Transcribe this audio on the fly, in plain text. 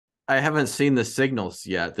I haven't seen the signals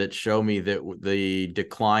yet that show me that the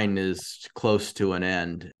decline is close to an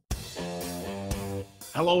end.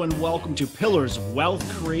 Hello and welcome to Pillars of Wealth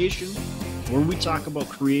Creation, where we talk about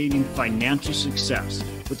creating financial success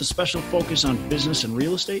with a special focus on business and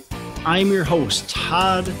real estate. I'm your host,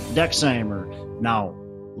 Todd Dexheimer. Now,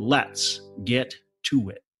 let's get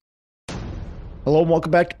to it. Hello and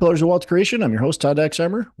welcome back to Pillars of Wealth Creation. I'm your host, Todd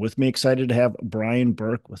Dexheimer. With me, excited to have Brian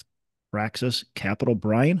Burke with Praxis Capital.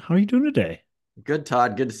 Brian, how are you doing today? Good,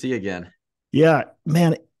 Todd. Good to see you again. Yeah,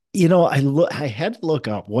 man. I had to look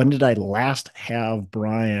up, when did I last have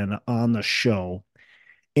Brian on the show?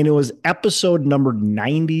 And it was episode number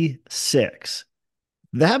 96.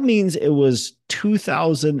 That means it was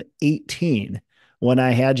 2018 when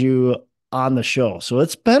I had you on the show. So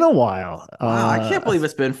it's been a while. Wow, I can't believe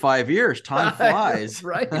it's been 5 years. Time flies.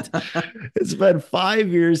 Right. It's been 5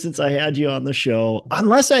 years since I had you on the show,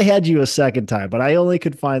 unless I had you a second time, but I only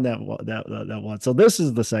could find that one. So this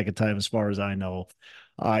is the second time, as far as I know.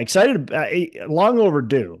 Excited, long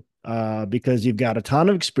overdue, because you've got a ton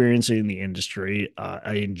of experience in the industry.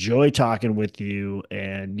 I enjoy talking with you,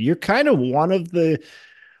 and you're kind of one of the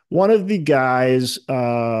guys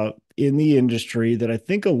in the industry that I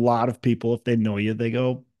think a lot of people, if they know you, they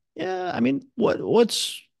go, yeah, I mean,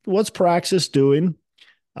 what's Praxis doing?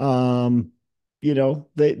 They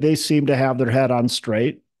seem to have their head on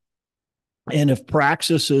straight. And if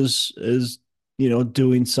Praxis is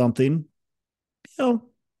doing something,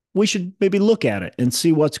 we should maybe look at it and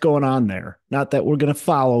see what's going on there. Not that we're going to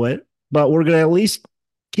follow it, but we're going to at least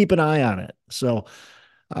keep an eye on it. So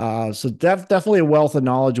definitely a wealth of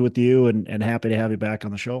knowledge with you, and happy to have you back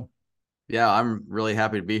on the show. Yeah, I'm really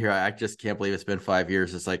happy to be here. I just can't believe it's been 5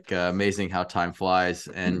 years. It's like amazing how time flies.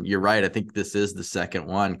 And you're right. I think this is the second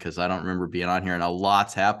one, because I don't remember being on here, and a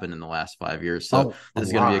lot's happened in the last 5 years. So this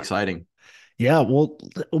is going to be exciting. Yeah. Well,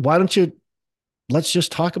 let's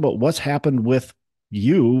just talk about what's happened with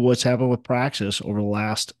what's happened with Praxis over the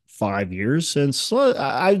last 5 years, since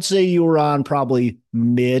I'd say you were on probably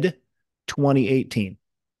mid 2018.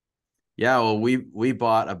 Yeah, well, we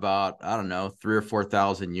bought about, I don't know, 3,000 or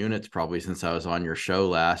 4,000 units probably since I was on your show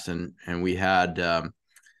last, and we had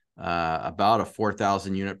about a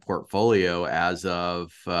 4,000 unit portfolio as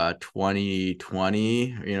of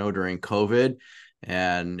 2020, during COVID,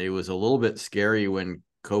 and it was a little bit scary when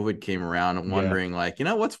COVID came around, and wondering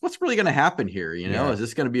what's really going to happen here? Is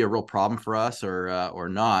this going to be a real problem for us or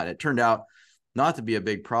not? It turned out not to be a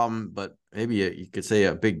big problem, but maybe you could say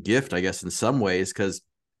a big gift, I guess, in some ways, because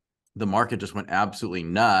the market just went absolutely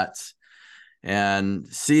nuts. And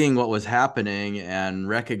seeing what was happening and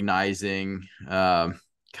recognizing kind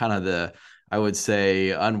of I would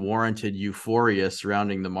say, unwarranted euphoria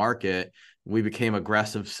surrounding the market, we became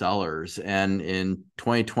aggressive sellers. And in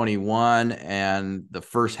 2021 and the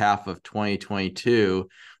first half of 2022,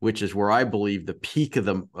 which is where I believe the peak of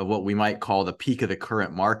what we might call the peak of the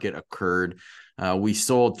current market occurred, we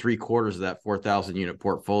sold 3/4 of that 4,000 unit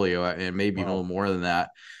portfolio, and maybe a little more than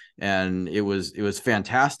that. And it was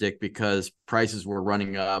fantastic, because prices were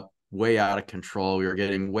running up way out of control. We were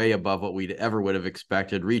getting way above what we'd ever would have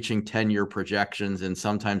expected, reaching 10-year projections and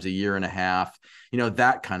sometimes a year and a half,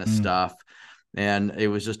 that kind of stuff. And it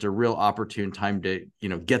was just a real opportune time to,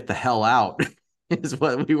 get the hell out is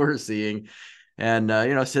what we were seeing. And,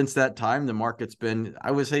 since that time, the market's been,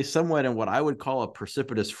 I would say, somewhat in what I would call a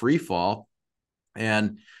precipitous free fall.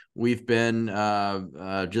 And we've been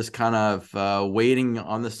just kind of waiting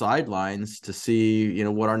on the sidelines to see,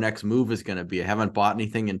 what our next move is going to be. I haven't bought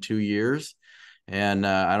anything in 2 years, and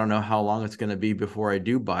I don't know how long it's going to be before I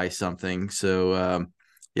do buy something. So,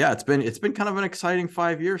 it's been kind of an exciting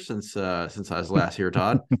 5 years since I was last here,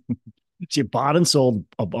 Todd. You bought and sold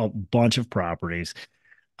a bunch of properties.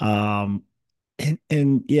 And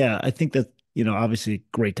yeah, I think that, obviously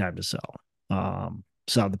great time to sell.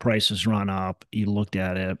 Saw the prices run up, you looked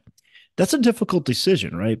at it. That's a difficult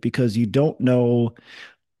decision, right? Because you don't know.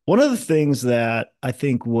 One of the things that I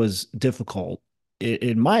think was difficult,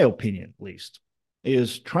 in my opinion, at least,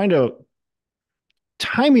 is timing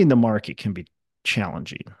the market can be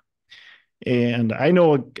challenging. And I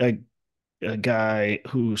know a guy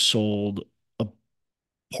who sold a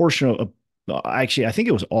portion of, actually, I think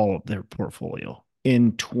it was all of their portfolio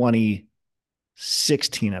in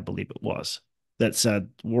 2016, I believe it was, that said,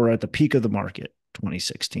 we're at the peak of the market,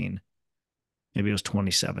 2016. Maybe it was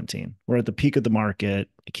 2017. We're at the peak of the market.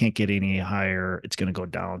 It can't get any higher. It's going to go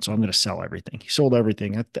down. So I'm going to sell everything. He sold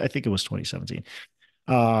everything. I think it was 2017.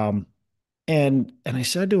 And I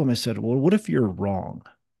said to him, I said, well, what if you're wrong?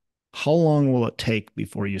 How long will it take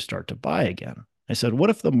before you start to buy again? I said, what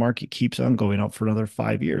if the market keeps on going up for another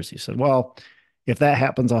 5 years? He said, well, If that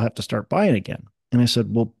happens, I'll have to start buying again. And I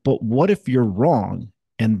said, well, but what if you're wrong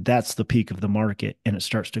and that's the peak of the market and it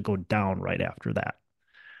starts to go down right after that?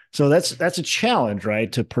 So that's a challenge,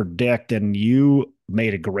 right? To predict. And you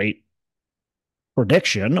made a great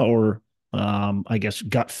prediction, or I guess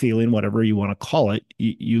gut feeling, whatever you want to call it.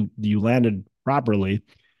 You landed properly.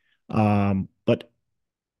 But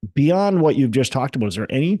beyond what you've just talked about, is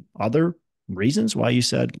there any other reasons why you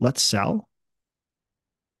said let's sell?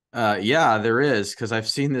 Yeah, there is, because I've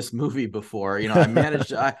seen this movie before. I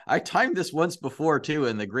managed, I timed this once before too,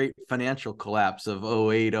 in the great financial collapse of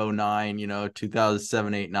 08, 09,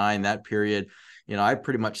 2007, 8, 9, that period. I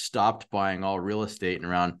pretty much stopped buying all real estate in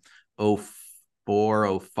around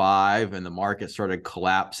 04, 05, and the market started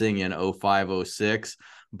collapsing in 05, 06,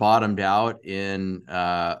 bottomed out in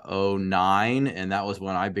 09, and that was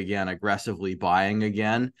when I began aggressively buying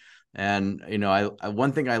again. And,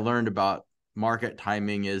 one thing I learned about market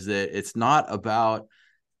timing is that it's not about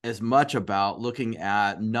as much about looking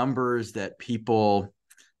at numbers that people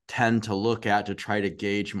tend to look at to try to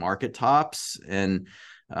gauge market tops, and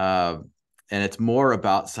it's more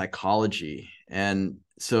about psychology. And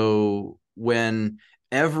so when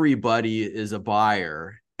everybody is a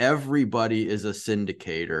buyer, everybody is a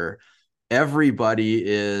syndicator, everybody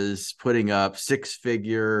is putting up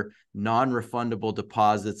six-figure non-refundable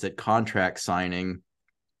deposits at contract signing,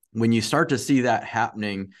 when you start to see that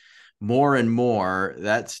happening more and more,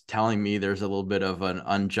 that's telling me there's a little bit of an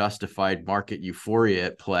unjustified market euphoria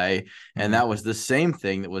at play. And that was the same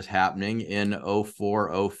thing that was happening in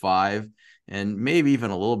 04, 05, and maybe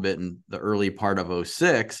even a little bit in the early part of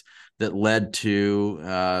 06, that led to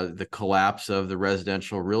the collapse of the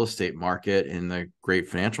residential real estate market in the great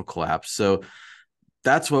financial collapse. So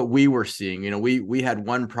that's what we were seeing. We had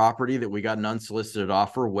one property that we got an unsolicited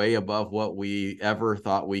offer way above what we ever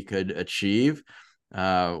thought we could achieve.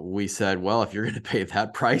 We said, well, if you're going to pay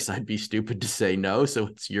that price, I'd be stupid to say no. So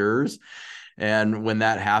it's yours. And when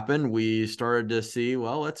that happened, we started to see,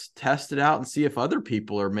 well, let's test it out and see if other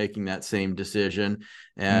people are making that same decision.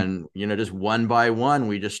 And, just one by one,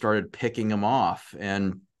 we just started picking them off.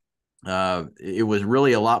 And it was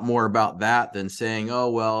really a lot more about that than saying, oh,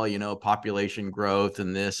 well, population growth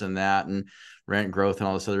and this and that and rent growth and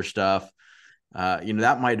all this other stuff.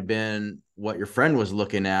 That might have been what your friend was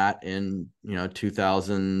looking at in,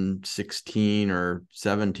 2016 or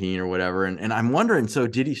 17 or whatever. And I'm wondering, so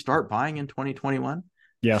did he start buying in 2021?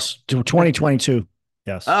 Yes, to 2022.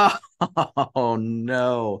 Yes. Oh,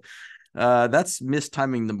 no. That's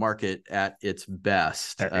mistiming the market at its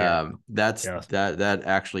best. That's Yes. that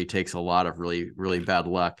actually takes a lot of really, really bad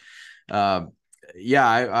luck.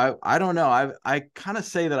 Yeah, I don't know. I kind of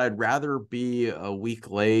say that I'd rather be a week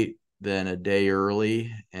late than a day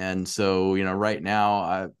early. And so, right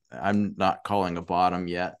now I'm not calling a bottom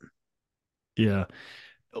yet. Yeah.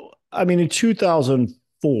 I mean, in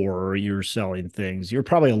 2004, you're selling things. You're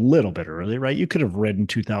probably a little bit early, right? You could have read in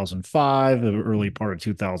 2005, the early part of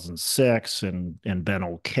 2006, and been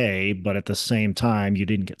okay. But at the same time, you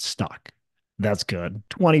didn't get stuck. That's good.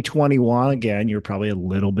 2021, again, you're probably a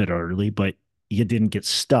little bit early, but you didn't get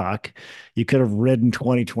stuck. You could have ridden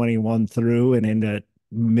 2021 through and into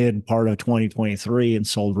mid part of 2023 and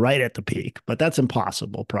sold right at the peak, but that's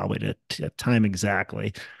impossible probably to time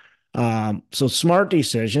exactly. So smart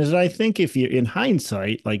decisions. And I think if you, in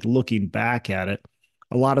hindsight, like looking back at it,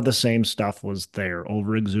 a lot of the same stuff was there.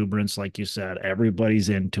 Over exuberance, like you said, everybody's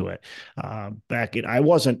into it. I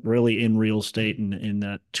wasn't really in real estate in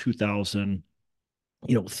that 2000,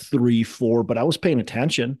 3, 4, but I was paying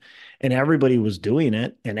attention and everybody was doing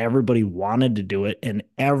it and everybody wanted to do it. And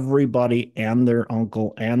everybody and their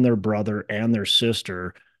uncle and their brother and their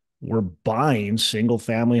sister were buying single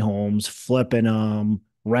family homes, flipping them,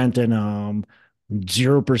 renting them,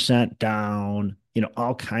 0% down,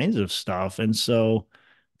 all kinds of stuff. And so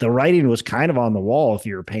the writing was kind of on the wall if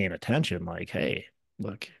you were paying attention, like, hey,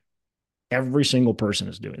 look, every single person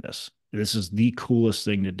is doing this. This is the coolest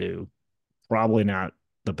thing to do. Probably not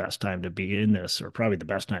the best time to be in this, or probably the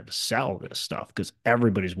best time to sell this stuff because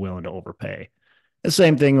everybody's willing to overpay. The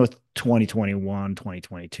same thing with 2021,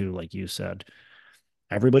 2022, like you said.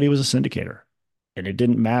 Everybody was a syndicator and it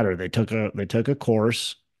didn't matter. They took a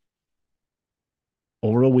course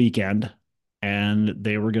over a weekend and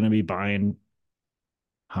they were going to be buying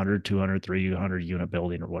 100, 200, 300 unit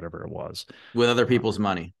building or whatever it was With other people's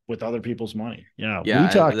money. with other people's money. Yeah. We Yeah,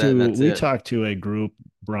 talked to, that's we it. talked to a group,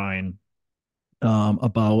 Brian,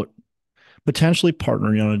 about potentially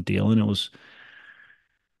partnering on a deal. And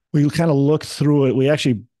we kind of looked through it. We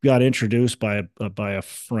actually got introduced by a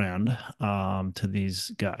friend to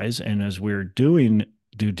these guys. And as we are doing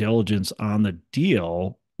due diligence on the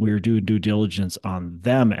deal, we were doing due diligence on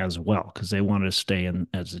them as well because they wanted to stay in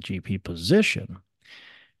as a GP position.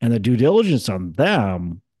 And the due diligence on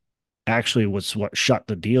them actually was what shut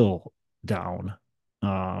the deal down.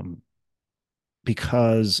 Um,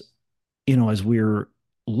 because, as we were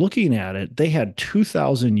looking at it, they had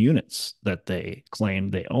 2,000 units that they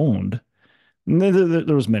claimed they owned. And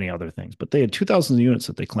there was many other things, but they had 2,000 units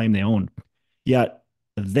that they claimed they owned. Yet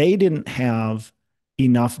they didn't have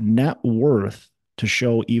enough net worth to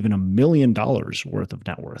show even $1 million worth of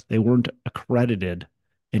net worth. They weren't accredited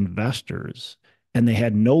investors and they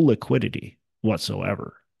had no liquidity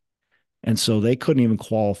whatsoever. And so they couldn't even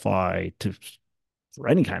qualify for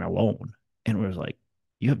any kind of loan. And it was like,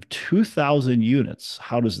 you have 2,000 units.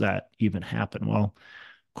 How does that even happen? Well,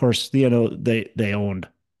 of course, they owned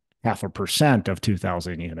 0.5% of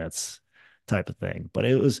 2,000 units type of thing. But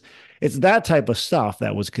it's that type of stuff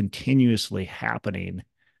that was continuously happening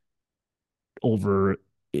over,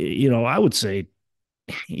 I would say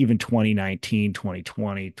even 2019,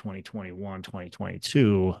 2020, 2021,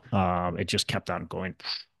 2022. It just kept on going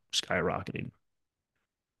skyrocketing.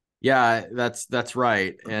 Yeah, that's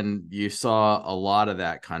right. And you saw a lot of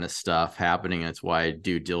that kind of stuff happening. That's why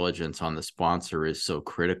due diligence on the sponsor is so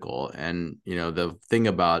critical. And, the thing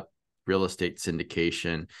about real estate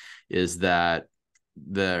syndication is that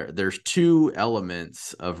there's two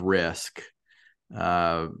elements of risk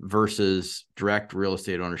versus direct real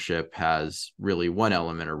estate ownership has really one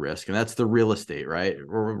element of risk, and that's the real estate, right?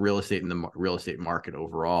 Or real estate in the real estate market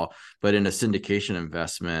overall. But in a syndication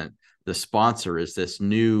investment, the sponsor is this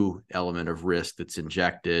new element of risk that's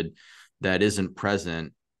injected that isn't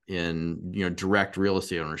present in direct real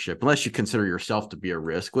estate ownership, unless you consider yourself to be a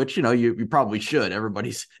risk, which you probably should.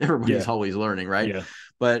 Everybody's always learning, right? Yeah.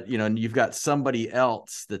 But you've got somebody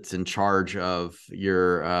else that's in charge of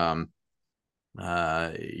your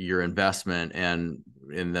investment, and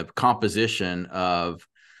in the composition of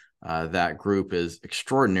that group is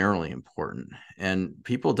extraordinarily important, and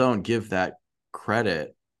people don't give that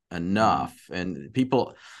credit enough. And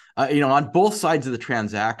people, on both sides of the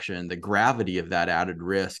transaction, the gravity of that added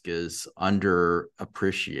risk is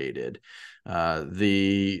underappreciated.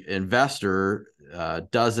 The investor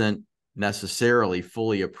doesn't necessarily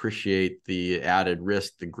fully appreciate the added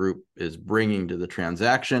risk the group is bringing to the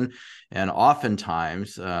transaction. And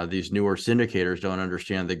oftentimes, these newer syndicators don't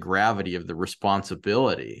understand the gravity of the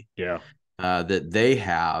responsibility that they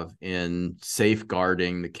have in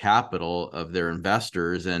safeguarding the capital of their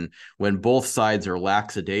investors. And when both sides are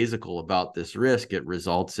lackadaisical about this risk, it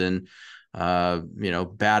results in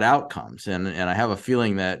bad outcomes. And I have a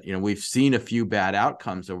feeling that, we've seen a few bad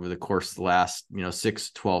outcomes over the course of the last, 6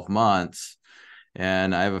 to 12 months.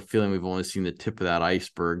 And I have a feeling we've only seen the tip of that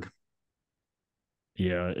iceberg.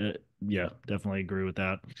 Yeah. Definitely agree with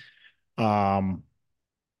that.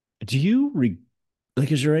 Do you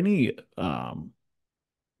is there any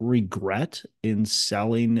regret in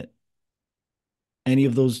selling any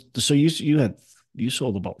of those? So you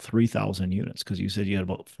sold about 3,000 units because you said you had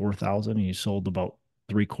about 4,000 and you sold about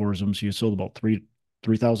three-quarters of them. So you sold about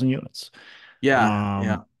 3,000 units.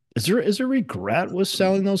 Yeah. Is there regret with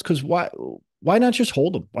selling those? Because why not just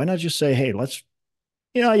hold them? Why not just say, hey, let's,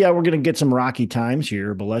 we're going to get some rocky times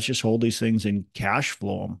here, but let's just hold these things and cash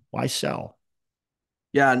flow them. Why sell?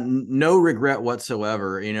 Yeah, no regret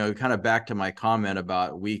whatsoever. Kind of back to my comment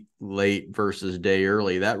about week late versus day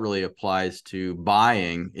early. That really applies to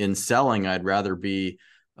buying. In selling, I'd rather be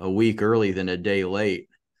a week early than a day late.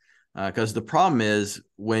 Because the problem is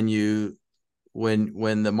when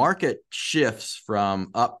the market shifts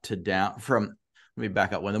from up to down, let me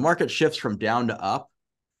back up. When the market shifts from down to up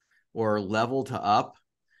or level to up,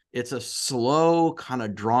 it's a slow, kind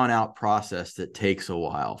of drawn out process that takes a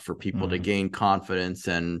while for people to gain confidence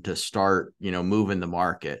and to start, moving the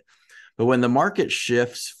market. But when the market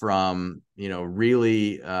shifts from,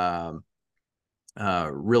 really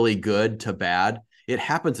good to bad, it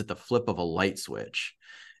happens at the flip of a light switch.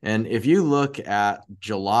 And if you look at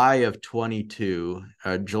July of 22,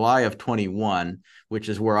 July of 21, which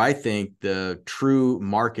is where I think the true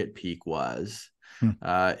market peak was,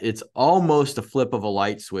 it's almost a flip of a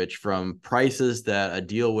light switch from prices that a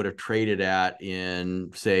deal would have traded at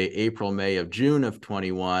in, say, April, May of June of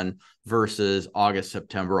 21 versus August,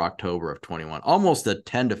 September, October of 21. Almost a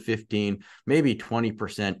 10 to 15, maybe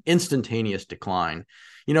 20% instantaneous decline.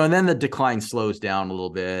 And then the decline slows down a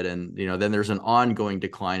little bit, and then there's an ongoing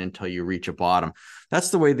decline until you reach a bottom.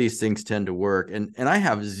 That's the way these things tend to work. And I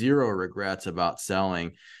have zero regrets about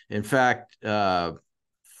selling. In fact,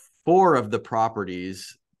 four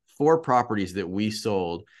properties that we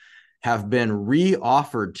sold have been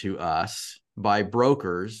re-offered to us by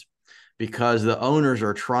brokers because the owners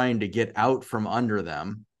are trying to get out from under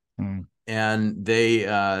them. Hmm. And they,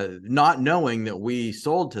 not knowing that we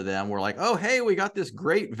sold to them, were like, oh, hey, we got this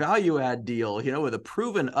great value add deal, with a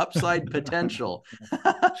proven upside potential.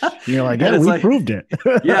 You're like, And yeah, it's we like, proved it.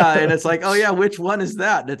 yeah. And it's like, oh yeah, which one is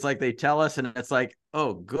that? And it's like, they tell us, and it's like,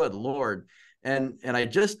 oh, good Lord. And I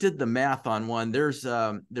just did the math on one. There's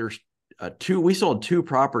two, we sold two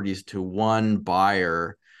properties to one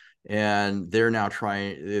buyer, and they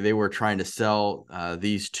were trying to sell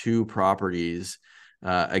these two properties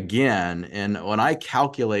again. And when I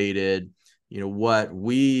calculated, what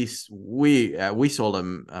we sold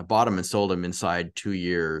them, bought them and sold them inside 2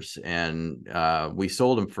 years, and we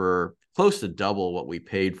sold them for close to double what we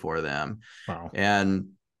paid for them. Wow. And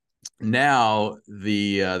now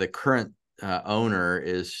the current owner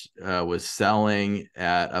was selling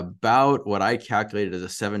at about what I calculated as a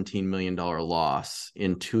 $17 million loss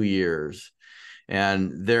in 2 years.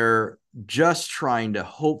 And they're just trying to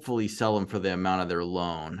hopefully sell them for the amount of their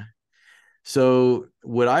loan. So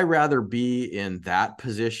would I rather be in that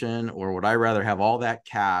position, or would I rather have all that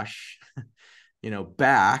cash,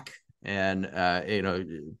 back and,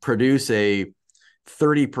 produce a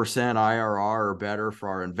 30% IRR or better for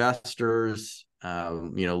our investors,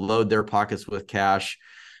 load their pockets with cash,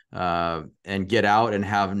 and get out and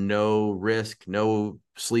have no risk, no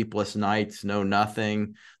sleepless nights, no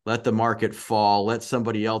nothing, let the market fall, let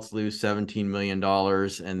somebody else lose $17 million,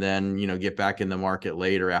 and then, get back in the market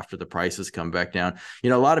later after the prices come back down. A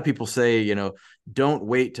lot of people say, don't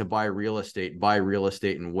wait to buy real estate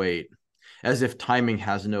and wait, as if timing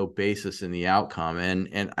has no basis in the outcome.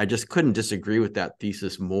 And I just couldn't disagree with that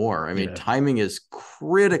thesis more. I mean, Yeah. Timing is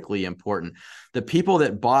critically important. The people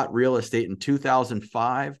that bought real estate in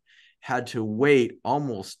 2005 had to wait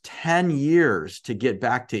almost 10 years to get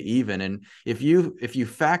back to even. And if you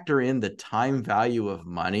factor in the time value of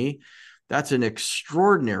money, that's an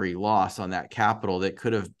extraordinary loss on that capital that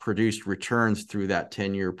could have produced returns through that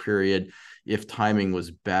 10-year period if timing was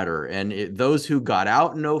better. And those who got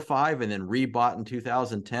out in 05 and then rebought in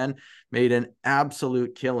 2010 made an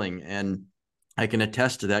absolute killing. And I can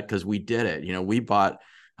attest to that because we did it. We bought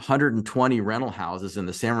 120 rental houses in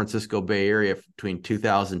the San Francisco Bay Area between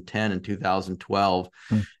 2010 and 2012,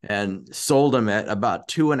 and sold them at about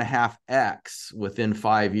 2.5x within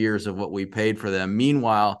 5 years of what we paid for them.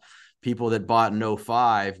 Meanwhile, people that bought in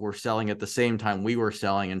 05 were selling at the same time we were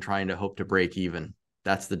selling and trying to hope to break even.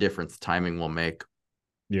 That's the difference timing will make.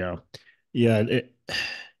 Yeah. Yeah.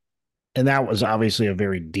 And that was obviously a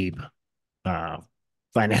very deep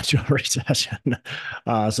financial recession.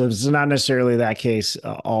 So it's not necessarily that case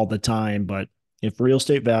all the time, but if real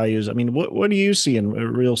estate values, I mean, what do you see in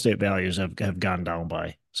real estate values have gone down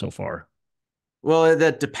by so far? Well, that In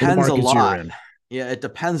the depends a markets you're lot. in. Yeah, it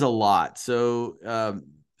depends a lot. So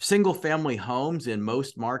single family homes in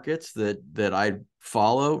most markets that I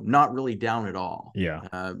follow, not really down at all. Yeah.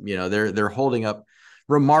 They're holding up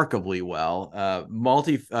remarkably well.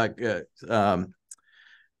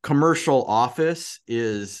 Commercial office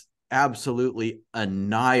is absolutely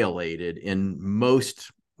annihilated in most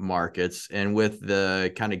markets, and with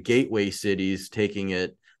the kind of gateway cities taking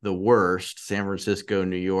it the worst, San Francisco,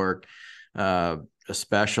 New York,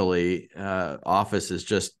 especially, office is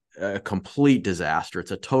just a complete disaster. It's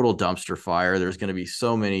a total dumpster fire. There's going to be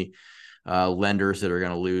so many lenders that are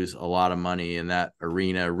going to lose a lot of money in that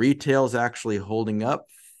arena. Retail is actually holding up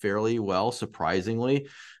fairly well, surprisingly.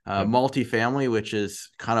 Multifamily, which is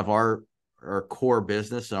kind of our core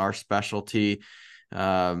business and our specialty,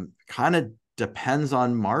 kind of depends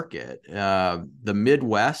on market. The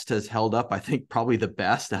Midwest has held up, I think, probably the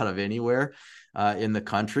best out of anywhere in the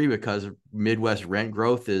country, because Midwest rent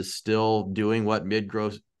growth is still doing what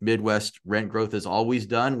Midwest rent growth has always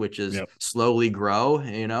done, which is slowly grow,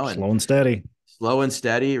 slow and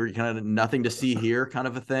steady, or kind of nothing to see here kind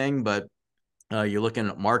of a thing. But you're looking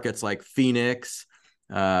at markets like Phoenix,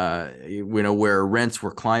 where rents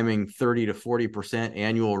were climbing 30 to 40%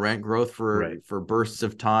 annual rent growth for bursts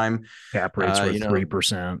of time. Cap rates were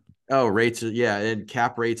 3%. Oh, rates, yeah, and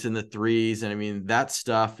cap rates in the threes. And I mean, that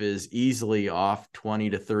stuff is easily off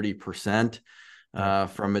 20 to 30%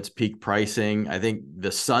 from its peak pricing. I think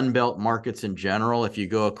the Sun Belt markets in general, if you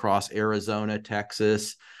go across Arizona,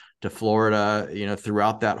 Texas to Florida,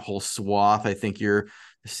 throughout that whole swath, I think you're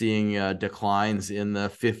seeing declines in the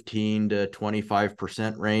 15 to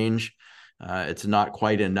 25% range. It's not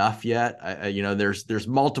quite enough yet. There's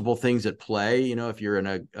multiple things at play. If you're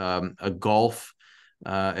in a Gulf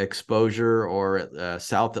exposure or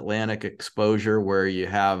South Atlantic exposure where you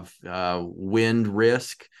have wind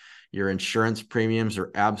risk, Your insurance premiums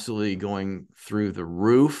are absolutely going through the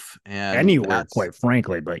roof, and Anywhere, that's quite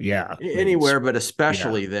frankly, but yeah, anywhere, but yeah,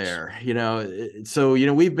 especially there. So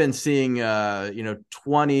we've been seeing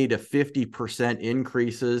 20 to 50%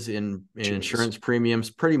 increases in jeez. insurance premiums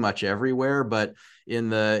pretty much everywhere. But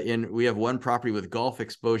we have one property with Gulf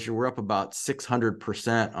exposure, we're up about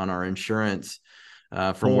 600% on our insurance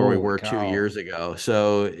from where we Holy were cow. 2 years ago.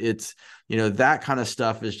 So it's that kind of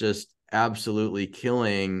stuff is just absolutely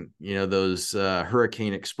killing those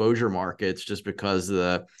hurricane exposure markets, just because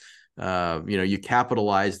you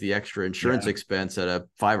capitalize the extra insurance Yeah. expense at a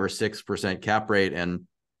 5 or 6% cap rate, and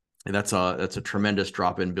that's a tremendous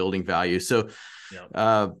drop in building value. So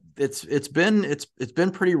Yeah. it's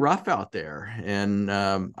been pretty rough out there, and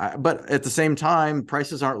but at the same time,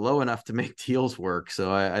 prices aren't low enough to make deals work.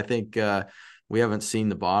 So I think we haven't seen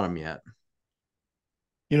the bottom yet.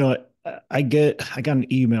 You know, I got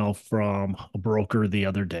an email from a broker the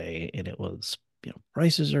other day, and it was,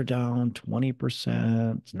 prices are down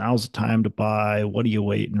 20%. Now's the time to buy. What are you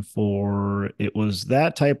waiting for? It was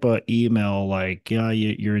that type of email, like, yeah,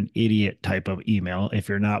 you're an idiot type of email if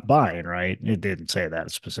you're not buying, right? It didn't say that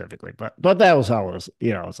specifically, but that was how it was,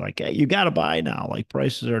 it's like, hey, you got to buy now. Like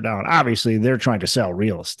prices are down. Obviously, they're trying to sell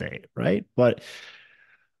real estate, right? But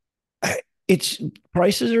it's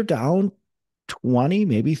prices are down 20,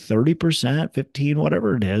 maybe 30%, 15,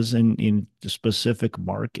 whatever it is in the specific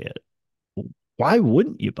market. Why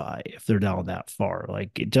wouldn't you buy if they're down that far?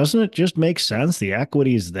 Like, doesn't it just make sense? The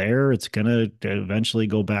equity is there. It's gonna eventually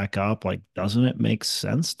go back up. Like, doesn't it make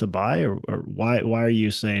sense to buy? Or why are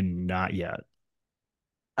you saying not yet?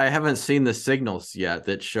 I haven't seen the signals yet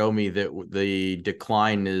that show me that the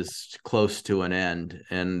decline is close to an end,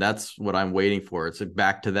 and that's what I'm waiting for. It's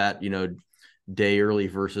back to that, day early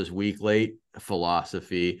versus week late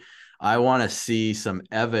philosophy. I want to see some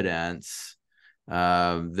evidence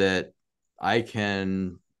that I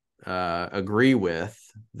can agree with,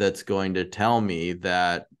 that's going to tell me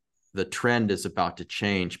that the trend is about to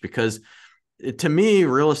change. Because to me,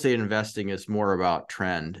 real estate investing is more about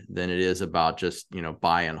trend than it is about just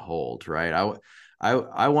buy and hold, right?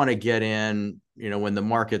 I want to get in when the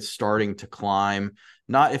market's starting to climb.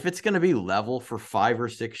 Not if it's going to be level for 5 or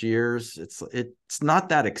 6 years. It's not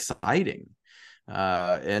that exciting,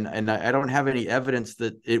 and I don't have any evidence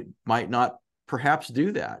that it might not perhaps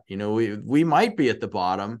do that. We might be at the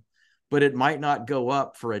bottom, but it might not go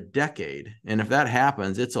up for a decade. And if that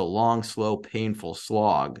happens, it's a long, slow, painful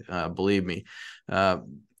slog. Believe me. Uh,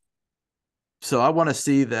 so I want to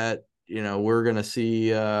see that, we're going to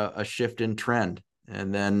see a shift in trend,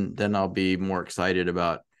 and then I'll be more excited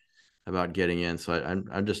about getting in. So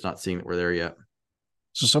I'm just not seeing that we're there yet.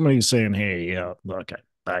 So somebody's saying, "Hey, yeah, look,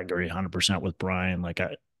 I agree 100% with Brian. Like,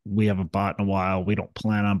 we haven't bought in a while. We don't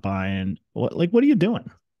plan on buying. What are you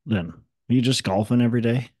doing then? Are you just golfing every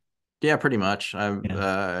day?" Yeah, pretty much.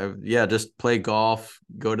 Yeah. Just play golf,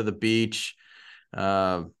 go to the beach.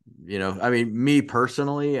 Uh, I mean, me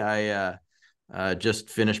personally, I just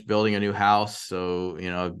finished building a new house, so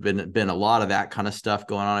been a lot of that kind of stuff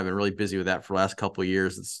going on. I've been really busy with that for the last couple of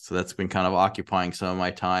years, so that's been kind of occupying some of my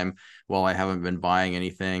time while I haven't been buying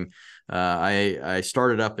anything. I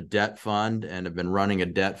started up a debt fund and have been running a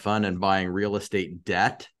debt fund and buying real estate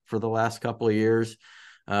debt for the last couple of years,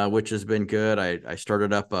 which has been good. I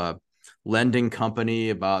started up a lending company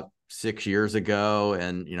about 6 years ago,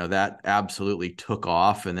 and that absolutely took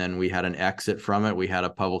off. And then we had an exit from it. We had a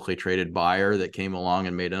publicly traded buyer that came along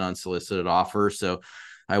and made an unsolicited offer. So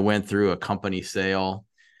I went through a company sale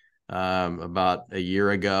about a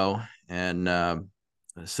year ago, and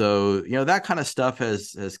so that kind of stuff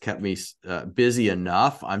has kept me busy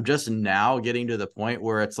enough. I'm just now getting to the point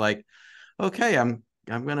where it's like, okay, I'm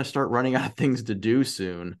going to start running out of things to do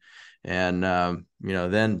soon. And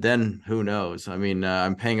then who knows? I mean,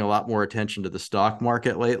 I'm paying a lot more attention to the stock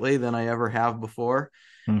market lately than I ever have before,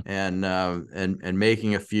 Hmm. and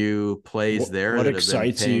making a few plays there What that have been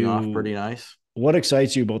excites paying off you? pretty nice. What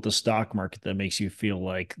excites you about the stock market that makes you feel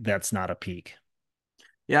like that's not a peak?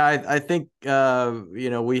 Yeah, I think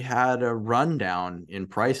we had a rundown in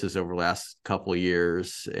prices over the last couple of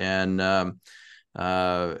years, and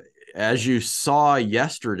uh, as you saw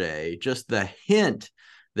yesterday, just the hint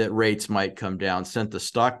that rates might come down sent the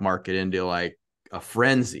stock market into like a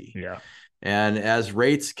frenzy. Yeah. And as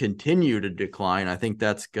rates continue to decline, I think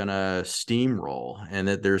that's going to steamroll, and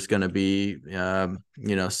that there's going to be,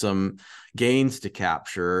 some gains to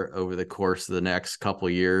capture over the course of the next couple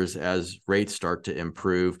of years as rates start to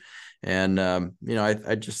improve. And,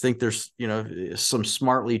 I just think there's, some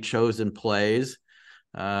smartly chosen plays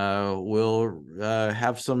we'll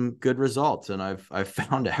have some good results. And I've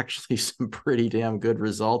found actually some pretty damn good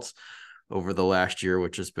results over the last year,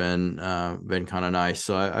 which has been kind of nice.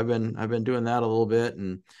 So I've been doing that a little bit,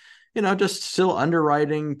 and just still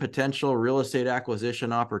underwriting potential real estate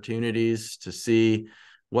acquisition opportunities to see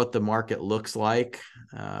what the market looks like.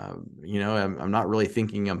 I'm not really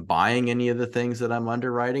thinking I'm buying any of the things that I'm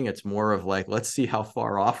underwriting. It's more of like, let's see how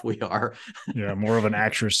far off we are. Yeah, more of an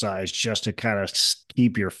exercise just to kind of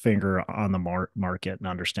keep your finger on the market and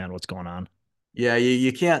understand what's going on. Yeah,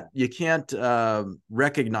 you can't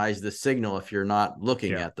recognize the signal if you're not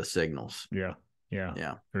looking Yeah, at the signals. yeah, yeah.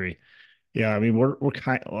 Yeah. Agree. Yeah, I mean, we're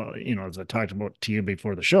kind of, well, as I talked about to you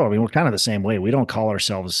before the show, I mean, we're kind of the same way. We don't call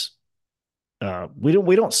ourselves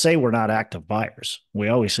we don't say we're not active buyers. We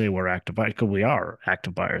always say we're active buyers because we are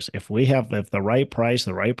active buyers. If the right price,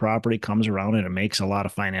 the right property comes around and it makes a lot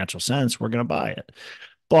of financial sense, we're going to buy it.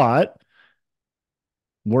 But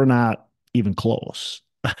we're not even close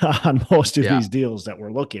on most of Yeah. these deals that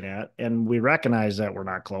we're looking at. And we recognize that we're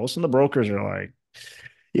not close. And the brokers are like,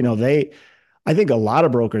 they I think a lot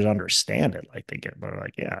of brokers understand it. Like they're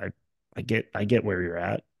like, yeah, I get where you're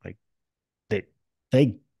at. Like they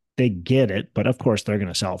they they get it, but of course they're going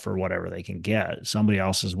to sell for whatever they can get. Somebody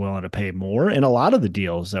else is willing to pay more. And a lot of the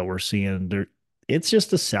deals that we're seeing, it's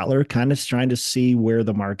just the seller kind of trying to see where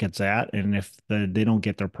the market's at. And if they don't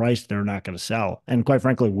get their price, they're not going to sell. And quite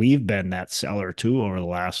frankly, we've been that seller too over the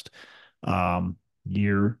last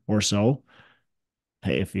year or so.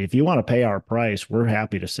 Hey, if you want to pay our price, we're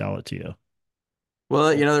happy to sell it to you.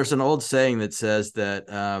 Well, there's an old saying that says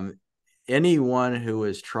that anyone who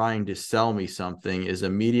is trying to sell me something is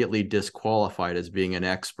immediately disqualified as being an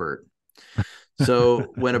expert.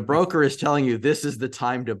 So when a broker is telling you this is the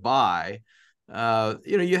time to buy,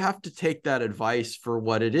 you have to take that advice for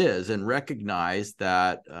what it is and recognize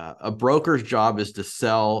that a broker's job is to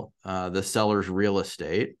sell the seller's real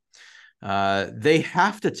estate. They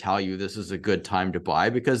have to tell you this is a good time to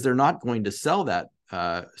buy because they're not going to sell that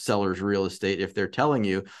seller's real estate if they're telling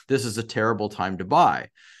you this is a terrible time to buy.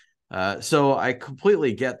 So I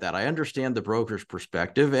completely get that. I understand the broker's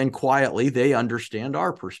perspective, and quietly they understand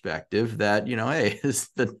our perspective that, hey,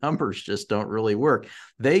 the numbers just don't really work.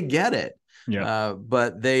 They get it. Yeah.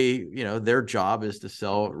 But their job is to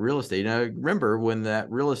sell real estate. Now, remember, when that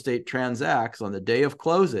real estate transacts on the day of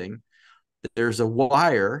closing, there's a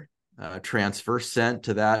wire transfer sent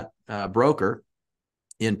to that broker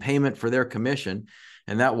in payment for their commission,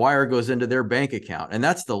 and that wire goes into their bank account. And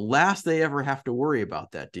that's the last they ever have to worry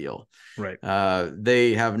about that deal. Right.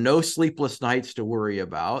 They have no sleepless nights to worry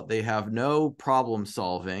about. They have no problem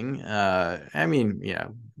solving. I mean, yeah,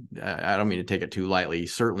 I don't mean to take it too lightly.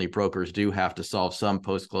 Certainly brokers do have to solve some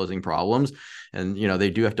post-closing problems, and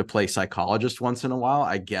they do have to play psychologist once in a while.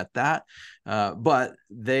 I get that. But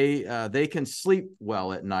they can sleep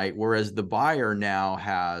well at night, whereas the buyer now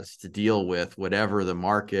has to deal with whatever the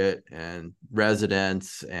market and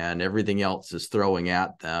residents and everything else is throwing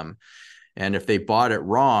at them. And if they bought it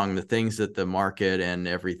wrong, the things that the market and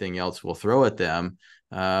everything else will throw at them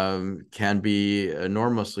can be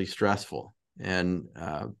enormously stressful. And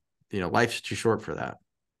life's too short for that.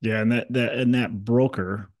 Yeah, and that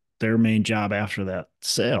broker, their main job after that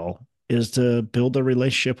sale is to build a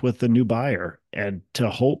relationship with the new buyer and to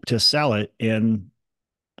hope to sell it in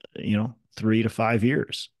 3 to 5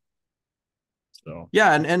 years. So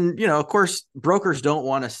Yeah, and of course, brokers don't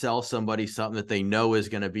want to sell somebody something that they know is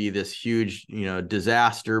going to be this huge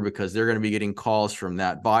disaster, because they're going to be getting calls from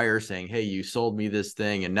that buyer saying, "Hey, you sold me this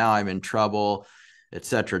thing, and now I'm in trouble," et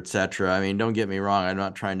cetera, et cetera. I mean, don't get me wrong. I'm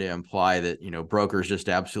not trying to imply that, brokers just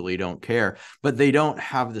absolutely don't care, but they don't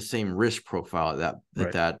have the same risk profile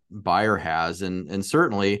that buyer has. And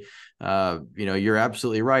certainly, you're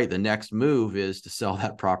absolutely right. The next move is to sell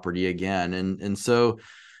that property again. And so,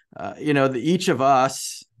 each of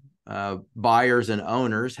us, buyers and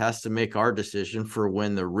owners, has to make our decision for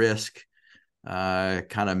when the risk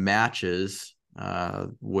kind of matches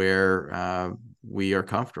where we are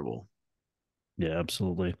comfortable. yeah,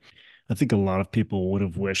 absolutely. I think a lot of people would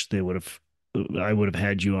have wished I would have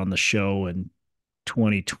had you on the show in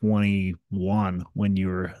 2021 when you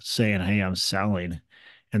were saying, "Hey, I'm selling,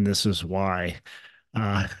 and this is why."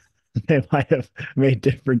 Uh, they might have made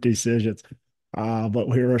different decisions. But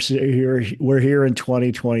we're here in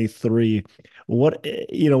 2023.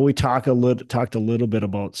 We talked a little bit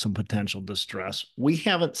about some potential distress. We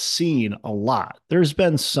haven't seen a lot. There's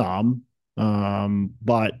been some,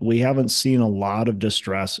 but we haven't seen a lot of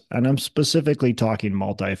distress, and I'm specifically talking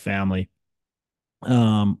multifamily.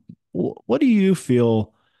 What do you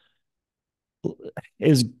feel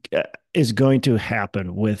is is going to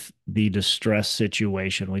happen with the distress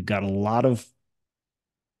situation? We've got a lot of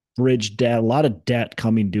bridge debt, a lot of debt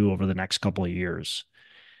coming due over the next couple of years.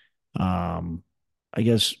 Um, I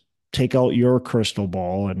guess take out your crystal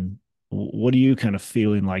ball and what are you kind of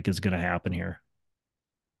feeling like is going to happen here?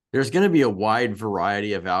 There's going to be a wide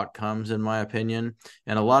variety of outcomes, in my opinion.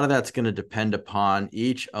 And a lot of that's going to depend upon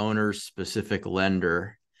each owner's specific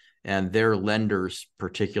lender and their lender's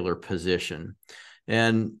particular position.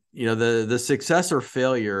 And the success or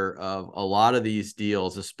failure of a lot of these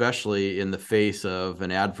deals, especially in the face of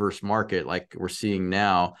an adverse market like we're seeing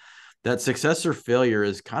now, that success or failure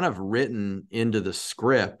is kind of written into the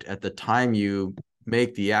script at the time you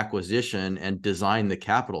make the acquisition and design the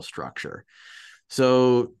capital structure.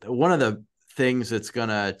 So one of the things that's going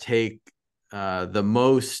to take the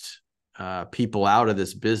most people out of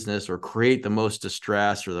this business or create the most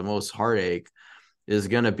distress or the most heartache is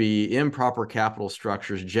going to be improper capital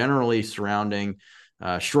structures, generally surrounding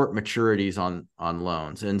short maturities on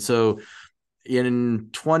loans. And so in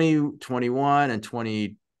 2021 and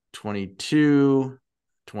 2022,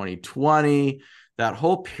 2020, that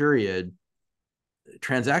whole period,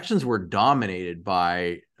 transactions were dominated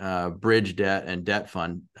by bridge debt and debt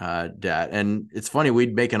fund debt. And it's funny,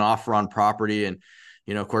 we'd make an offer on property and,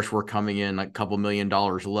 of course, we're coming in like a couple $1 million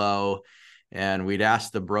low. And we'd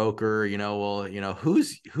ask the broker,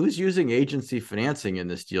 who's using agency financing in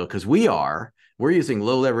this deal? Because we're using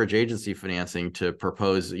low leverage agency financing to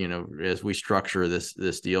propose, as we structure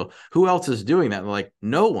this deal. Who else is doing that? And like,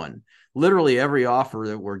 no one. Literally every offer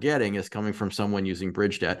that we're getting is coming from someone using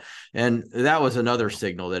bridge debt. And that was another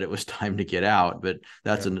signal that it was time to get out, but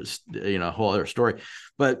that's a whole other story.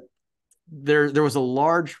 But there was a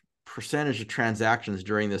large percentage of transactions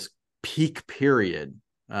during this peak period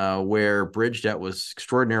where bridge debt was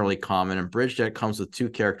extraordinarily common. And bridge debt comes with two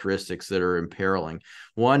characteristics that are imperiling.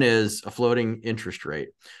 One is a floating interest rate,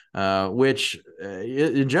 which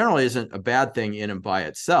in general isn't a bad thing in and by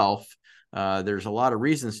itself. There's a lot of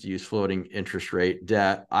reasons to use floating interest rate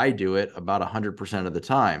debt. I do it about 100% of the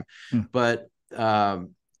time. But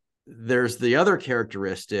there's the other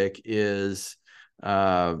characteristic is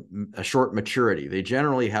a short maturity. They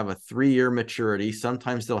generally have a 3-year maturity.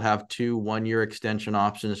 Sometimes they'll have 2 1-year extension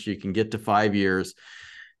options, so you can get to 5 years.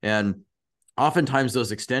 And oftentimes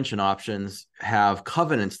those extension options have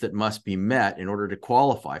covenants that must be met in order to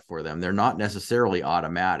qualify for them. They're not necessarily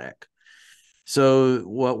automatic. So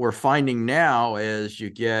what we're finding now is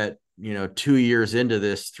you get, 2 years into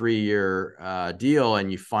this 3-year deal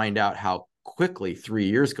and you find out how quickly 3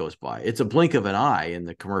 years goes by. It's a blink of an eye in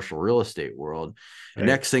the commercial real estate world. Right.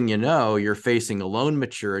 Next thing you know, you're facing a loan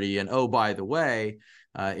maturity. And oh, by the way,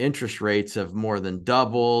 interest rates have more than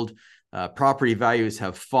doubled. Property values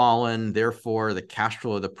have fallen. Therefore, the cash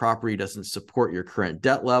flow of the property doesn't support your current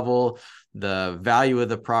debt level. The value of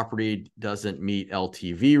the property doesn't meet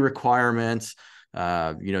LTV requirements.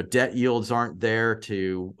 Debt yields aren't there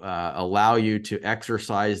to allow you to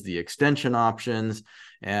exercise the extension options.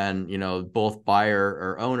 And, both buyer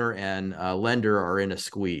or owner and lender are in a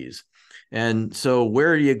squeeze. And so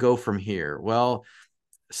where do you go from here? Well,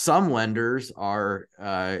 some lenders are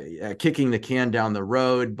kicking the can down the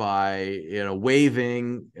road by,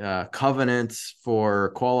 waiving covenants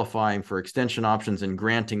for qualifying for extension options and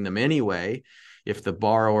granting them anyway, if the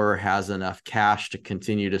borrower has enough cash to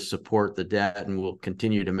continue to support the debt and will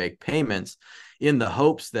continue to make payments, in the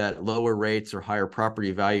hopes that lower rates or higher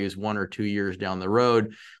property values 1 or 2 years down the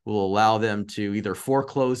road will allow them to either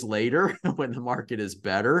foreclose later when the market is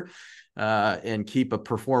better and keep a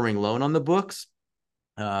performing loan on the books,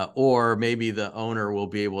 or maybe the owner will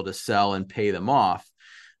be able to sell and pay them off.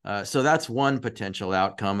 So that's one potential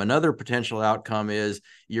outcome. Another potential outcome is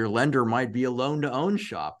your lender might be a loan-to-own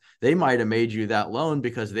shop. They might have made you that loan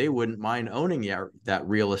because they wouldn't mind owning that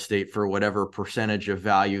real estate for whatever percentage of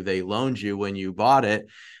value they loaned you when you bought it.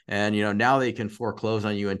 And, now they can foreclose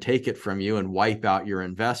on you and take it from you and wipe out your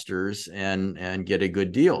investors and get a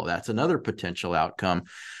good deal. That's another potential outcome.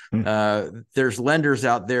 There's lenders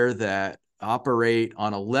out there that operate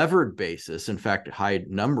on a levered basis. In fact, a high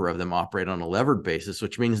number of them operate on a levered basis,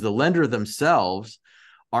 which means the lender themselves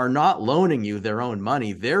are not loaning you their own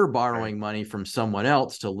money. They're borrowing money from someone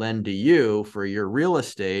else to lend to you for your real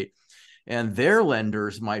estate. And their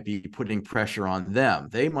lenders might be putting pressure on them.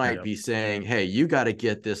 They might be saying, hey, you got to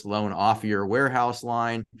get this loan off your warehouse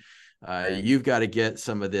line. You've got to get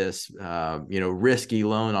some of this, risky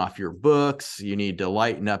loan off your books. You need to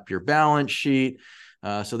lighten up your balance sheet.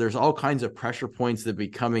 So there's all kinds of pressure points that be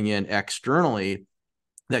coming in externally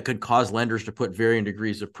that could cause lenders to put varying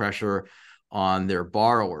degrees of pressure on their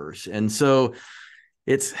borrowers. And so,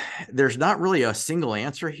 it's there's not really a single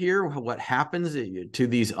answer here. What happens to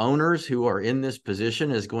these owners who are in this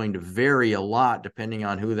position is going to vary a lot depending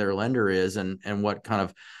on who their lender is and what kind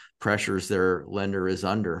of pressures their lender is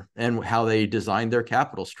under and how they design their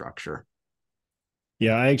capital structure.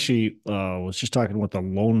 Yeah, I actually was just talking with a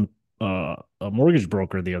mortgage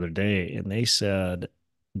broker the other day, and they said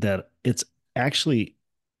that it's actually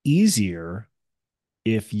easier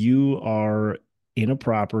if you are in a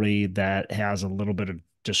property that has a little bit of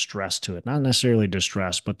distress to it. Not necessarily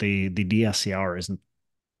distress, but the DSCR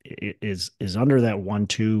is under that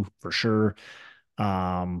 1.2 for sure.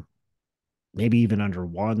 Um, Maybe even under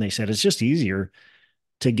one. They said it's just easier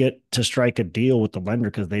to get to strike a deal with the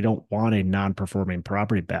lender because they don't want a non-performing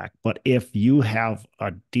property back. But if you have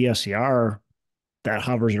a DSCR that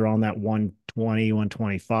hovers around that 120,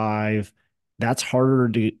 125, that's harder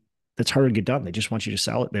to get done. They just want you to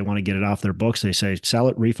sell it. They want to get it off their books. They say sell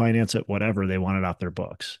it, refinance it, whatever. They want it off their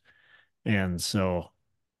books. And so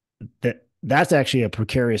that's actually a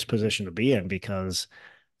precarious position to be in because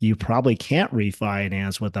you probably can't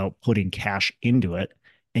refinance without putting cash into it.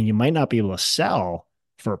 And you might not be able to sell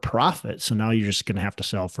for a profit. So now you're just going to have to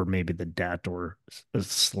sell for maybe the debt or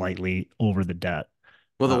slightly over the debt.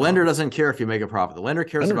 Well, the lender doesn't care if you make a profit. The lender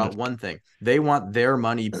cares about one thing. They want their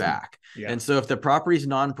money back. Yeah. And so if the property is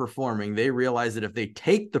non-performing, they realize that if they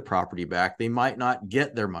take the property back, they might not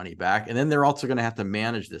get their money back. And then they're also going to have to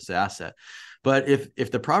manage this asset. But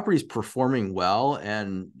if the property is performing well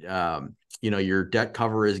and your debt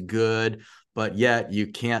cover is good, but yet you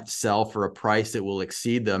can't sell for a price that will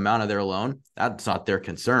exceed the amount of their loan, that's not their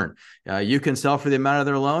concern. You can sell for the amount of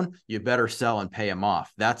their loan, you better sell and pay them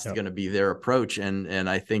off. That's going to be their approach. And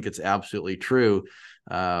I think it's absolutely true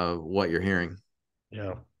what you're hearing.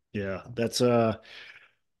 Yeah. Yeah. That's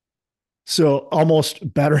so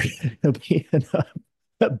almost better to be in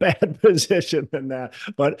a bad position than that,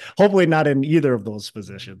 but hopefully not in either of those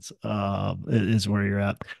positions is where you're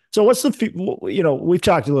at. So what's we've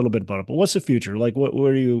talked a little bit about it, but what's the future? Like what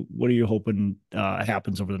are you hoping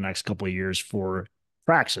happens over the next couple of years for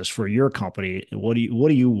Praxis, for your company? What do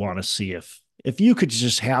you want to see if you could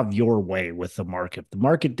just have your way with the market? The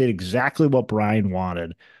market did exactly what Brian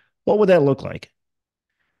wanted. What would that look like?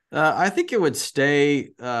 I think it would stay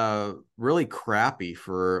really crappy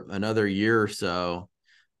for another year or so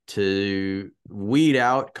to weed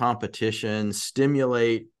out competition,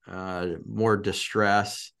 stimulate more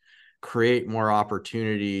distress, create more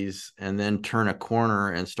opportunities, and then turn a corner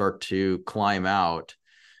and start to climb out.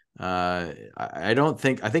 I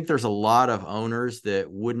think there's a lot of owners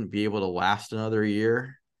that wouldn't be able to last another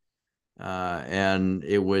year, and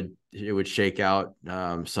it would shake out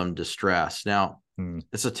some distress. Now,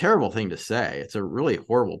 it's a terrible thing to say. It's a really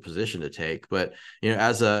horrible position to take. But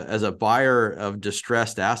as a buyer of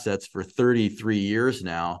distressed assets for 33 years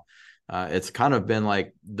now, it's kind of been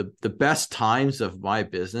like the best times of my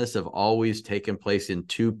business have always taken place in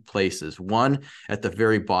two places. One, at the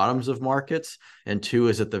very bottoms of markets, and two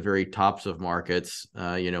is at the very tops of markets,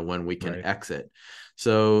 when we can exit.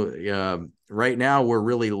 So right now we're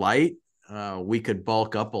really light. We could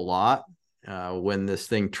bulk up a lot when this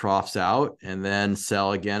thing troughs out and then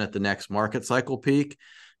sell again at the next market cycle peak,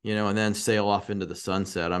 and then sail off into the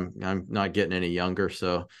sunset. I'm not getting any younger,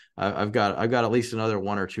 so I've got at least another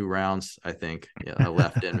 1 or 2 rounds, I think,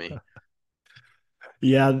 left in me.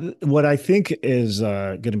 Yeah, what I think is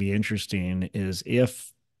going to be interesting is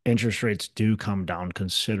if interest rates do come down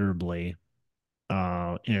considerably,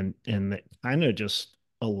 and it kind of just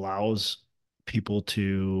allows people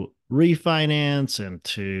to refinance and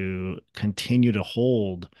to continue to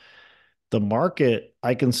hold the market.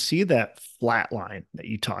 I can see that flat line that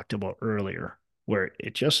you talked about earlier, where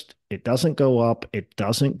it doesn't go up, it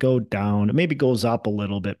doesn't go down. It maybe goes up a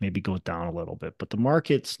little bit, maybe goes down a little bit, but the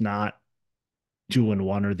market's not doing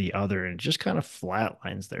one or the other, and it just kind of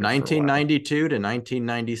flatlines there. 1992 to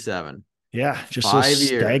 1997. Yeah, just 5 a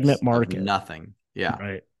years stagnant market. of nothing.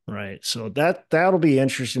 Yeah. Right. So that'll be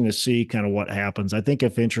interesting to see kind of what happens. I think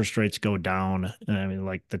if interest rates go down, I mean,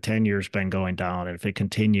 like the 10 years been going down, and if it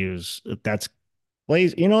continues, that's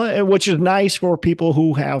plays, which is nice for people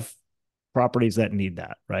who have properties that need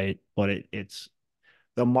that, right? But it's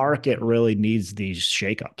the market really needs these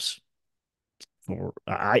shakeups.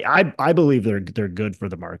 I believe they're good for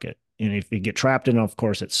the market. And if you get trapped in, of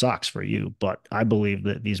course, it sucks for you. But I believe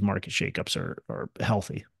that these market shakeups are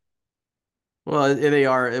healthy. Well, they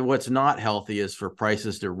are. What's not healthy is for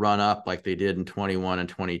prices to run up like they did in 21 and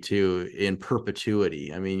 22 in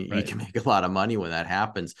perpetuity. I mean, you can make a lot of money when that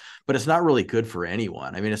happens, but it's not really good for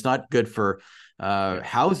anyone. I mean, it's not good for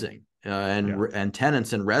housing. and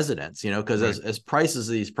tenants and residents, because Right. as prices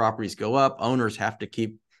of these properties go up, owners have to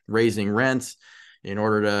keep raising rents in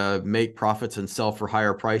order to make profits and sell for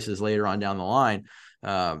higher prices later on down the line.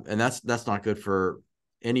 And that's not good for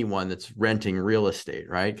anyone that's renting real estate,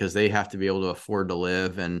 right? Because they have to be able to afford to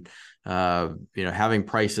live, and having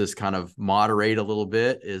prices kind of moderate a little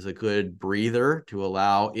bit is a good breather to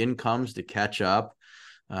allow incomes to catch up,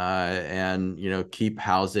 and keep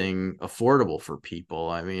housing affordable for people.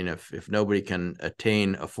 I mean, if nobody can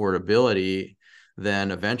attain affordability,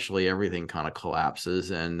 then eventually everything kind of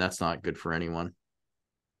collapses, and that's not good for anyone.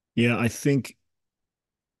 Yeah, I think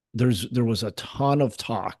there was a ton of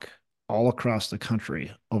talk all across the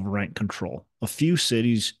country of rent control. A few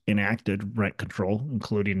cities enacted rent control,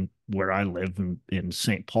 including where I live in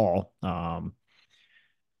St. Paul. But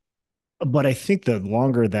I think the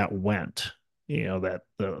longer that went, that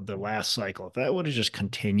the last cycle, if that would have just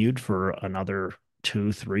continued for another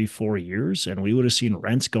 2, 3, 4 years, and we would have seen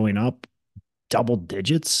rents going up double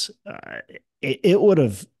digits, it would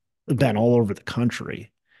have been all over the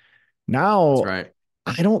country. That's Now, right.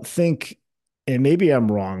 I don't think, and maybe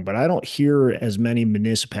I'm wrong, but I don't hear as many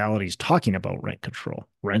municipalities talking about rent control.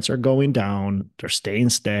 Rents are going down, they're staying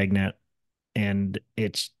stagnant, and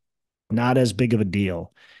it's not as big of a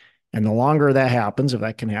deal. And the longer that happens, if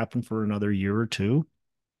that can happen for another year or two,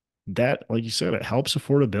 that, like you said, it helps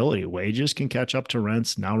affordability. Wages can catch up to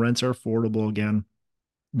rents. Now rents are affordable again.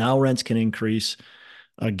 Now rents can increase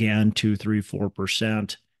again 2, 3,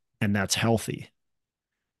 4%, and that's healthy.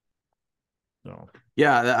 So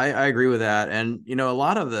Yeah, I agree with that. And, a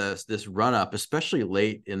lot of this run up, especially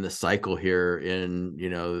late in the cycle here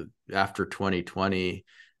in, after 2020,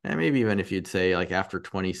 and maybe even if you'd say like after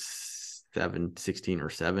 2016 or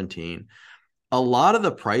 17, a lot of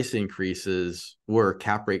the price increases were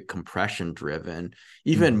cap rate compression driven,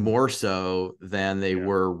 even more so than they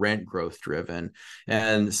were rent growth driven.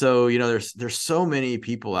 And so, there's so many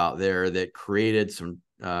people out there that created some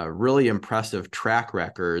really impressive track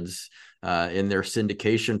records in their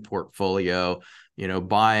syndication portfolio,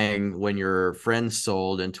 buying when your friend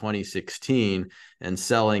sold in 2016 and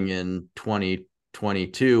selling in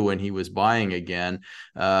 2022 when he was buying again.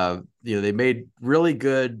 They made really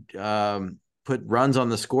good put runs on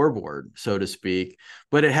the scoreboard, so to speak,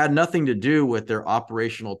 but it had nothing to do with their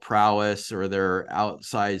operational prowess or their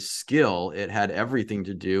outsized skill. It had everything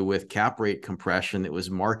to do with cap rate compression that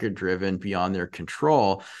was market driven beyond their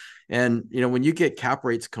control. And, when you get cap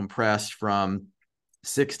rates compressed from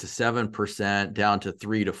 6 to 7% down to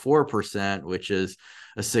 3 to 4%, which is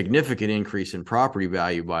a significant increase in property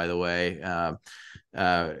value, by the way,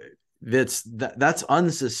 that's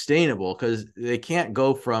unsustainable, because they can't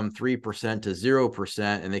go from 3% to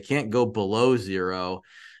 0%, and they can't go below zero.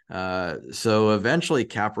 So eventually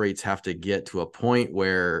cap rates have to get to a point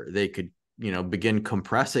where they could, begin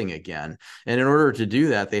compressing again. And in order to do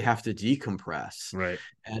that, they have to decompress. right.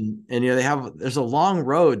 And there's a long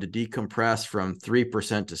road to decompress from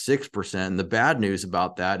 3% to 6%. And the bad news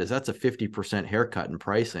about that is that's a 50% haircut in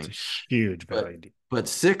pricing. It's a huge value. But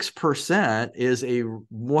 6% is a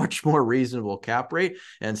much more reasonable cap rate,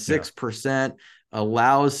 and 6%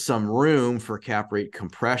 allows some room for cap rate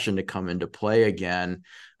compression to come into play again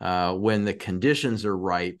when the conditions are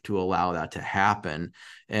ripe to allow that to happen.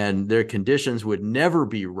 And their conditions would never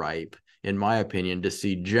be ripe, in my opinion, to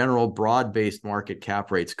see general broad-based market cap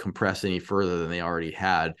rates compress any further than they already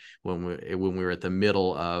had when we were at the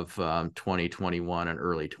middle of 2021 and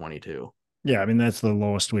early 22. Yeah, I mean that's the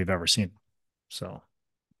lowest we've ever seen. So,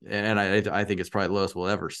 And I think it's probably the lowest we'll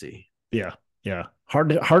ever see. yeah, yeah, hard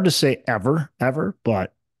to say ever,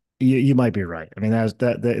 but you might be right. I mean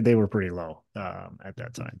that they were pretty low at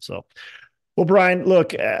that time. So, well, Brian,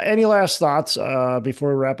 look, any last thoughts before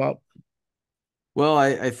we wrap up? Well,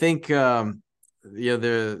 I think the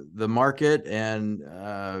market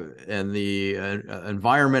and the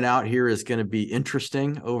environment out here is going to be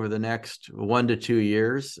interesting over the next 1 to 2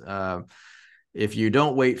 years. If you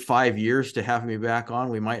don't wait 5 years to have me back on,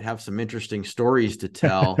 we might have some interesting stories to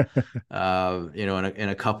tell, in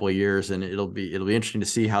a couple of years, and it'll be interesting to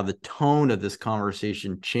see how the tone of this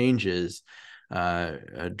conversation changes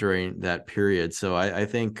during that period. So I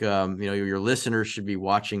think your listeners should be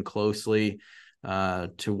watching closely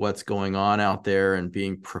to what's going on out there and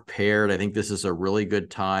being prepared. I think this is a really good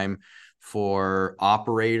time for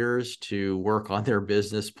operators to work on their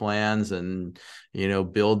business plans and,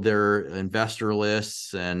 build their investor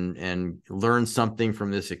lists and learn something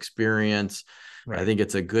from this experience. Right. I think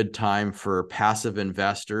it's a good time for passive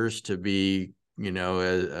investors to be,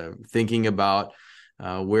 thinking about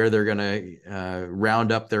where they're going to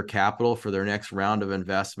round up their capital for their next round of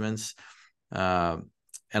investments.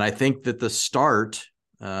 And I think that the start,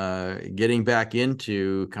 getting back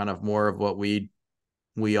into kind of more of what we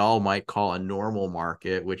all might call a normal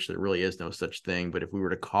market, which there really is no such thing, but if we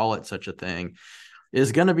were to call it such a thing,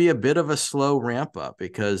 is going to be a bit of a slow ramp up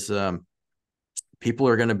because people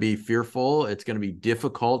are going to be fearful. It's going to be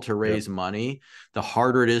difficult to raise money. The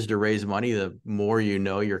harder it is to raise money, the more you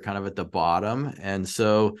know you're kind of at the bottom. And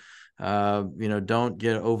so, don't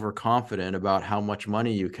get overconfident about how much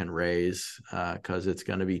money you can raise because it's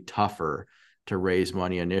going to be tougher to raise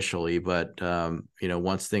money initially. But,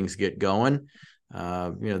 once things get going,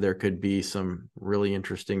 there could be some really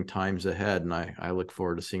interesting times ahead. And I look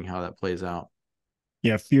forward to seeing how that plays out.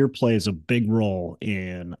 Yeah, fear plays a big role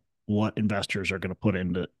in what investors are going to put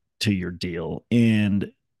into your deal.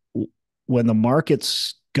 And when the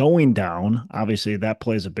market's going down, obviously that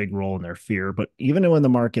plays a big role in their fear. But even when the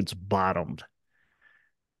market's bottomed,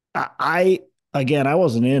 I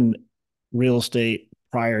wasn't in real estate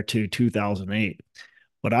prior to 2008,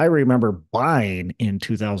 but I remember buying in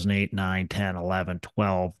 2008, 9, 10, 11,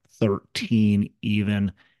 12, 13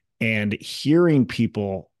 even, and hearing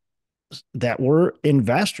people that were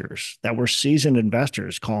investors, that were seasoned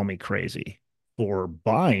investors, call me crazy for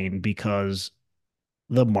buying because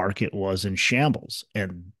the market was in shambles.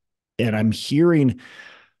 And I'm hearing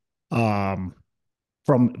from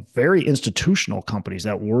very institutional companies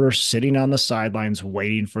that were sitting on the sidelines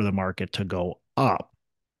waiting for the market to go up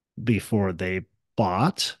before they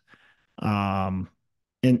bought. And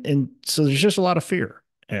so there's just a lot of fear.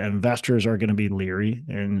 And investors are going to be leery.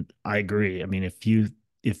 And I agree. I mean, if you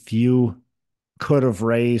could have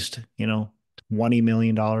raised, $20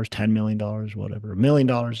 million, $10 million, whatever, $1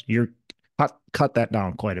 million, you're cut that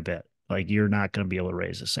down quite a bit. Like you're not going to be able to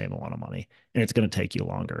raise the same amount of money and it's going to take you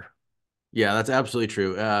longer. Yeah, that's absolutely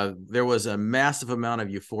true. There was a massive amount of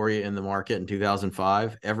euphoria in the market in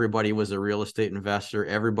 2005. Everybody was a real estate investor.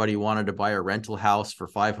 Everybody wanted to buy a rental house for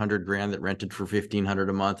 500 grand that rented for 1,500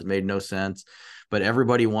 a month. It made no sense, but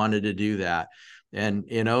everybody wanted to do that. And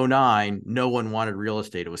in 2009, no one wanted real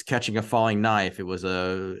estate. It was catching a falling knife. It was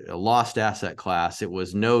a lost asset class. It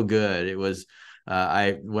was no good. It was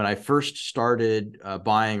when I first started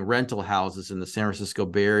buying rental houses in the San Francisco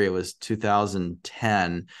Bay Area, it was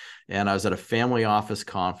 2010, and I was at a family office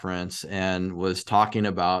conference and was talking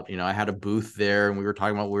about, I had a booth there, and we were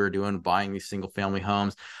talking about what we were doing, buying these single family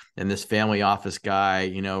homes. And this family office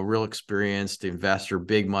guy, real experienced investor,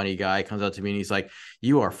 big money guy, comes up to me and he's like,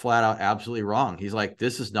 "You are flat out absolutely wrong." He's like,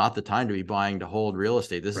 "This is not the time to be buying to hold real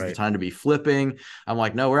estate. This is the time to be flipping." I'm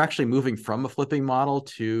like, "No, we're actually moving from a flipping model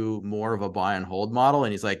to more of a buy and hold model."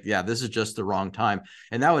 And he's like, "Yeah, this is just the wrong time."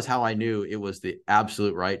 And that was how I knew it was the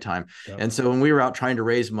absolute right time. Yep. And so when we were out trying to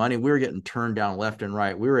raise money, we were getting turned down left and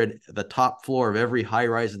right. We were at the top floor of every high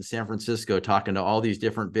rise in San Francisco talking to all these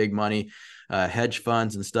different big money hedge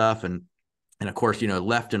funds and stuff. And of course,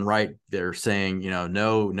 left and right, they're saying,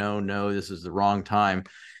 no, this is the wrong time.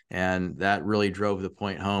 And that really drove the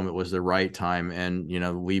point home. It was the right time. And,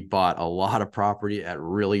 we bought a lot of property at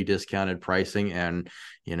really discounted pricing. And,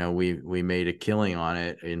 we made a killing on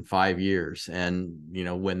it in 5 years. And,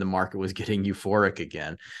 when the market was getting euphoric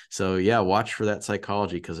again. So yeah, watch for that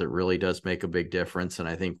psychology because it really does make a big difference. And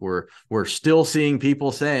I think we're still seeing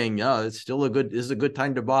people saying, "Oh, this is a good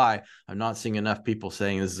time to buy." I'm not seeing enough people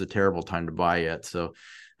saying this is a terrible time to buy yet. So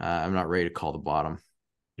I'm not ready to call the bottom.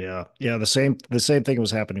 Yeah. Yeah. The same thing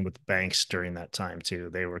was happening with the banks during that time too.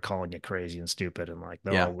 They were calling you crazy and stupid and like,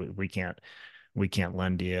 "No, we can't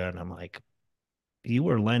lend to you." And I'm like, you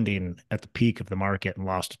were lending at the peak of the market and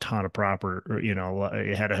lost a ton of property, or, you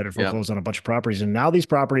had a foreclosed on a bunch of properties. And now these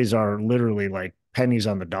properties are literally like pennies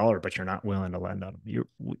on the dollar, but you're not willing to lend on them.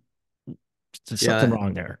 There's something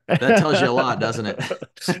wrong there. That tells you a lot, doesn't it?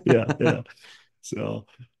 Yeah. Yeah. So,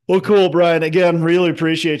 well, cool, Brian. Again, really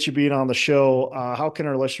appreciate you being on the show. How can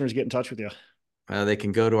our listeners get in touch with you? They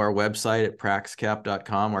can go to our website at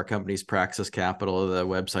praxcap.com. Our company's Praxis Capital. The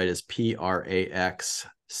website is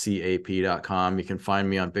praxcap.com. You can find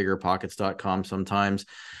me on biggerpockets.com sometimes.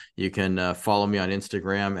 You can follow me on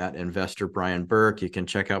Instagram at Investor Brian Burke. You can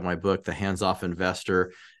check out my book, The Hands-Off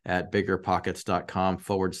Investor, at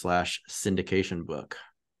biggerpockets.com/syndication book.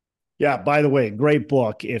 Yeah, by the way, great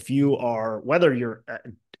book. If you are, whether you're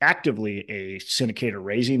actively a syndicator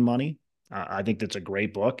raising money, I think that's a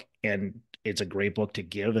great book, and it's a great book to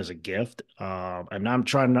give as a gift. And I'm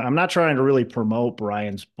not trying to really promote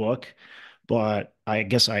Brian's book, but I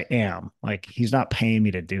guess I am. Like, he's not paying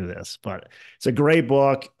me to do this, but it's a great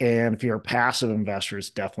book. And if you're a passive investor, it's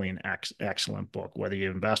definitely an excellent book. Whether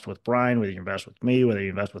you invest with Brian, whether you invest with me, whether you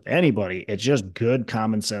invest with anybody, it's just good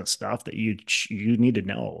common sense stuff that you need to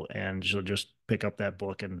know. And so just pick up that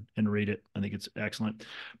book and read it. I think it's excellent.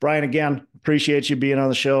 Brian, again, appreciate you being on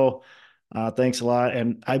the show. Thanks a lot.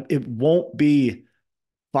 And it won't be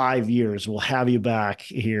 5 years. We'll have you back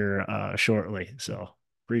here shortly. So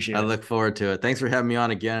appreciate it. I look forward to it. Thanks for having me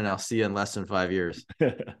on again, and I'll see you in less than 5 years.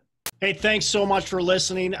 Hey, thanks so much for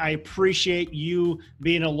listening. I appreciate you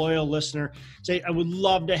being a loyal listener. I would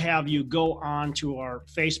love to have you go on to our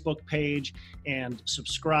Facebook page and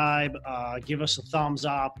subscribe. Give us a thumbs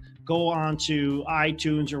up. Go on to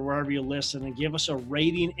iTunes or wherever you listen and give us a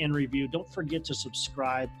rating and review. Don't forget to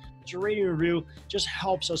subscribe. But your rating and review just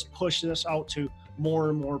helps us push this out to more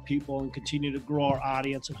and more people and continue to grow our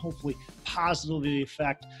audience and hopefully positively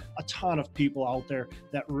affect a ton of people out there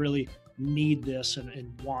that really need this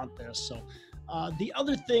and want this. So the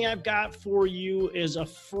other thing I've got for you is a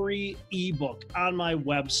free ebook on my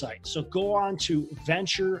website. So go on to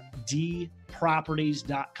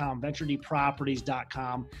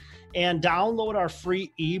venturedproperties.com, and download our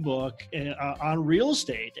free ebook on real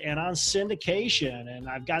estate and on syndication. And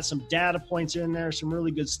I've got some data points in there, some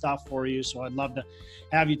really good stuff for you. So I'd love to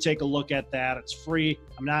have you take a look at that. It's free.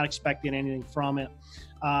 I'm not expecting anything from it.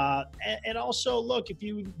 And also, look, if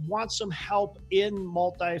you want some help in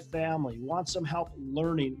multifamily, want some help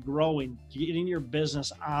learning, growing, getting your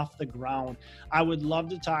business off the ground, I would love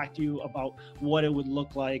to talk to you about what it would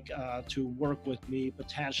look like to work with me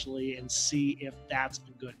potentially and see if that's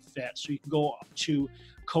a good fit. So you can go to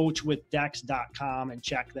coachwithdex.com and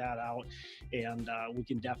check that out, and we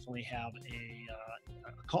can definitely have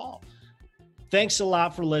a call. Thanks a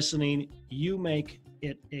lot for listening. You make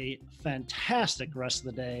it a fantastic rest of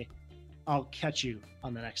the day. I'll catch you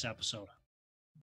on the next episode.